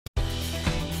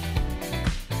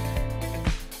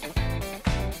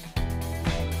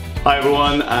Hi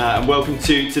everyone, and welcome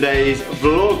to today's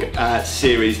vlog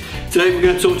series. Today we're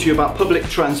going to talk to you about public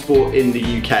transport in the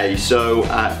UK. So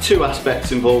two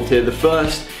aspects involved here. The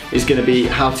first is going to be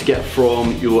how to get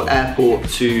from your airport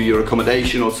to your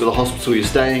accommodation or to the hospital you're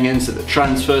staying in, so the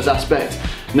transfers aspect.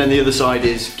 And then the other side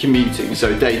is commuting,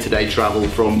 so day-to-day travel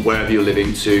from wherever you're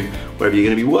living to wherever you're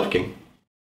going to be working.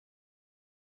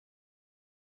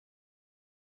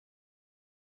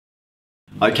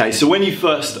 Okay, so when you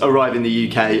first arrive in the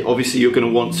UK, obviously you're going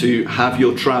to want to have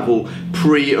your travel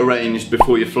pre-arranged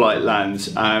before your flight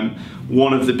lands.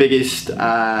 One of the biggest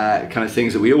kind of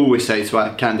things that we always say to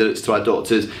our candidates, to our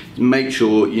doctors, is make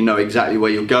sure you know exactly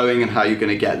where you're going and how you're going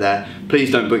to get there.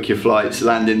 Please don't book your flights,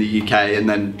 land in the UK and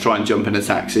then try and jump in a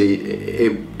taxi.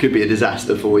 It could be a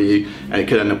disaster for you and it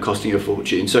could end up costing you a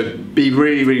fortune. So be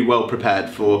really, really well prepared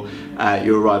for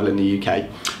your arrival in the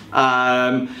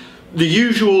UK. The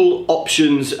usual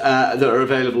options that are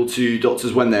available to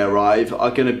doctors when they arrive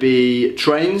are going to be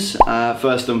trains,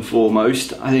 first and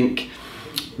foremost. I think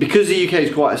because the UK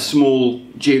is quite a small,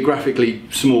 geographically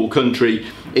small country,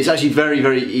 it's actually very,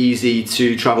 very easy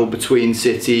to travel between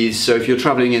cities. So if you're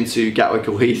travelling into Gatwick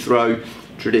or Heathrow,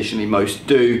 traditionally most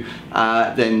do,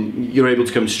 then you're able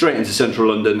to come straight into central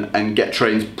London and get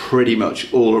trains pretty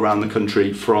much all around the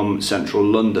country from central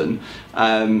London.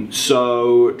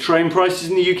 So train prices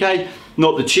in the UK,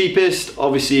 not the cheapest.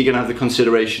 Obviously you're going to have the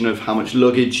consideration of how much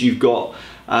luggage you've got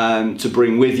to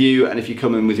bring with you, and if you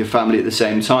come in with your family at the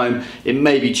same time, it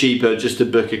may be cheaper just to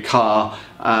book a car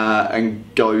and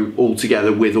go all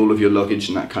together with all of your luggage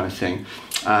and that kind of thing.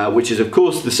 Which is of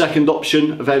course the second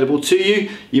option available to you.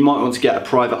 You might want to get a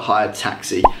private hire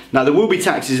taxi. Now there will be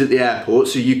taxis at the airport,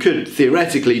 so you could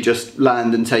theoretically just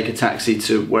land and take a taxi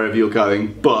to wherever you're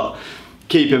going, but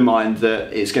keep in mind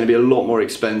that it's going to be a lot more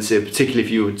expensive, particularly if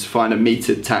you were to find a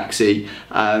metered taxi.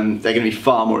 They're going to be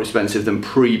far more expensive than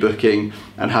pre-booking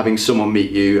and having someone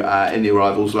meet you in the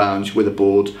arrivals lounge with a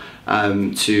board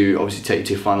to obviously take you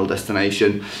to your final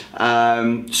destination.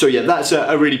 So yeah, that's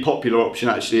a really popular option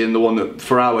actually, and the one that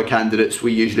for our candidates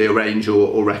we usually arrange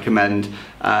or recommend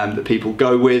that people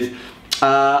go with.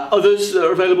 Others that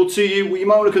are available to you, well, you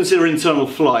might want to consider internal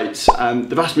flights.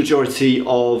 The vast majority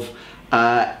of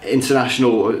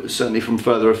international, certainly from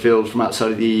further afield, from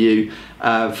outside of the EU,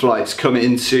 flights come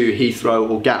into Heathrow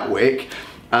or Gatwick,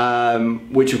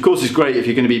 which of course is great if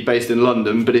you're going to be based in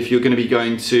London, but if you're going to be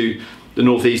going to the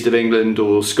northeast of England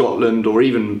or Scotland or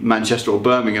even Manchester or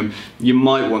Birmingham, you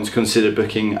might want to consider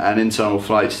booking an internal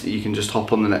flight so that you can just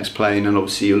hop on the next plane, and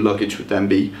obviously your luggage would then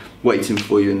be waiting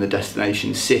for you in the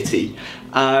destination city.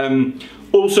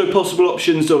 Also possible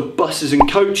options of buses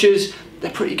and coaches. They're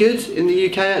pretty good in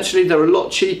the UK actually. They're a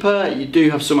lot cheaper. You do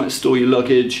have somewhere to store your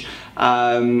luggage.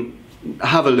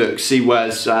 Have a look, see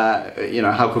where's, you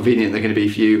know, how convenient they're going to be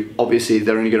for you. Obviously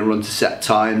they're only going to run to set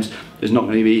times. There's not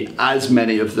going to be as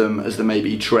many of them as there may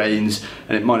be trains,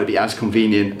 and it might not be as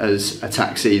convenient as a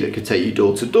taxi that could take you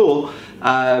door to door,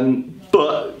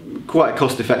 but quite a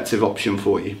cost-effective option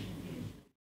for you.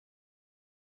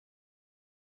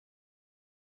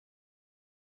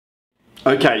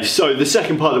 Okay, so the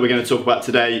second part that we're going to talk about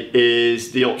today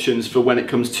is the options for when it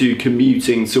comes to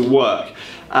commuting to work.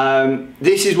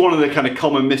 This is one of the kind of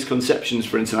common misconceptions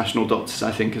for international doctors,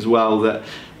 I think, as well, that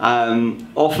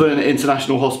often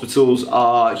international hospitals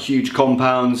are huge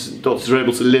compounds. Doctors are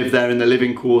able to live there in their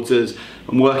living quarters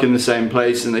and work in the same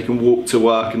place, and they can walk to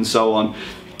work and so on.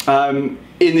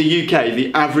 In the UK,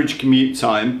 the average commute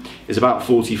time is about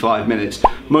 45 minutes.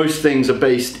 Most things are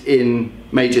based in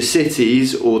major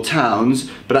cities or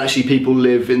towns, but actually people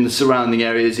live in the surrounding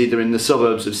areas, either in the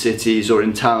suburbs of cities or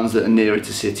in towns that are nearer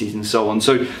to cities and so on.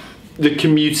 So the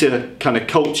commuter kind of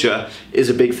culture is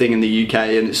a big thing in the UK,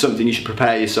 and it's something you should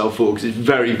prepare yourself for, because it's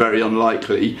very, very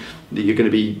unlikely that you're going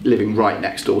to be living right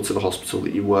next door to the hospital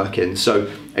that you work in.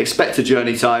 So expect a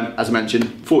journey time, as I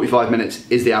mentioned, 45 minutes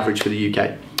is the average for the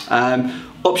UK.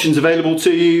 Options available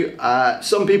to you,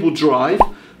 some people drive,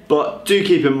 but do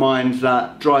keep in mind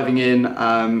that driving in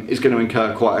is going to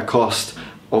incur quite a cost.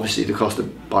 Obviously the cost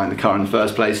of buying the car in the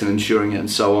first place and insuring it and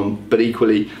so on, but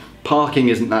equally parking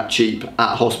isn't that cheap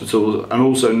at hospitals, and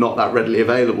also not that readily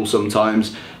available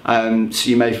sometimes, so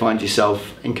you may find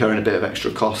yourself incurring a bit of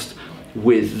extra cost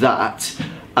with that.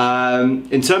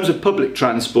 In terms of public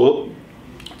transport,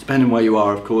 depending where you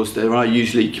are, of course, there are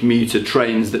usually commuter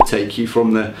trains that take you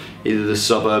from either the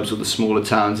suburbs or the smaller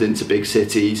towns into big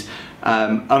cities,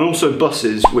 and also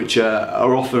buses, which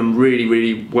are often really,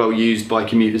 really well used by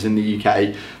commuters in the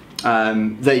UK.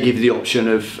 They give you the option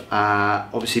of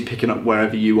obviously picking up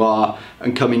wherever you are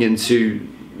and coming into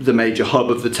the major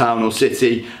hub of the town or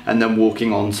city, and then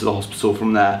walking on to the hospital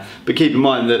from there. But keep in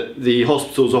mind that the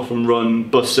hospitals often run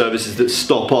bus services that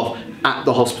stop off at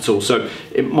the hospital, so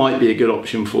it might be a good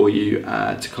option for you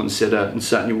to consider, and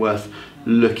certainly worth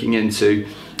looking into.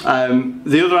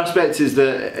 The other aspect is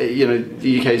that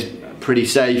the UK is pretty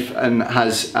safe and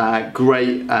has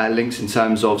great links in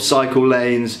terms of cycle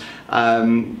lanes.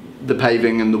 The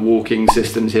paving and the walking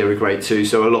systems here are great too,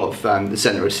 so a lot of the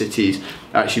centre of cities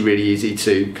are actually really easy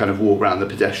to kind of walk around the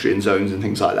pedestrian zones and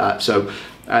things like that. So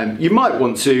you might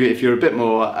want to, if you're a bit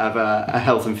more of a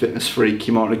health and fitness freak,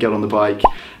 you might want to get on the bike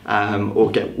or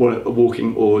get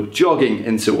walking or jogging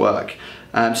into work.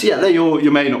 So yeah, they're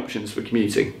your main options for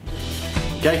commuting.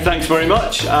 Okay, thanks very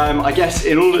much. I guess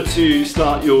in order to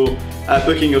start your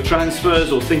booking your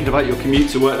transfers or thinking about your commute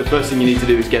to work, the first thing you need to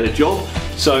do is get a job.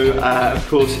 So of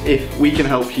course, if we can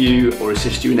help you or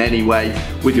assist you in any way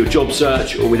with your job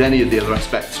search or with any of the other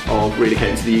aspects of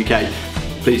relocating to the UK,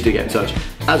 please do get in touch.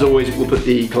 As always, we'll put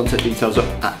the contact details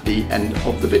up at the end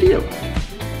of the video.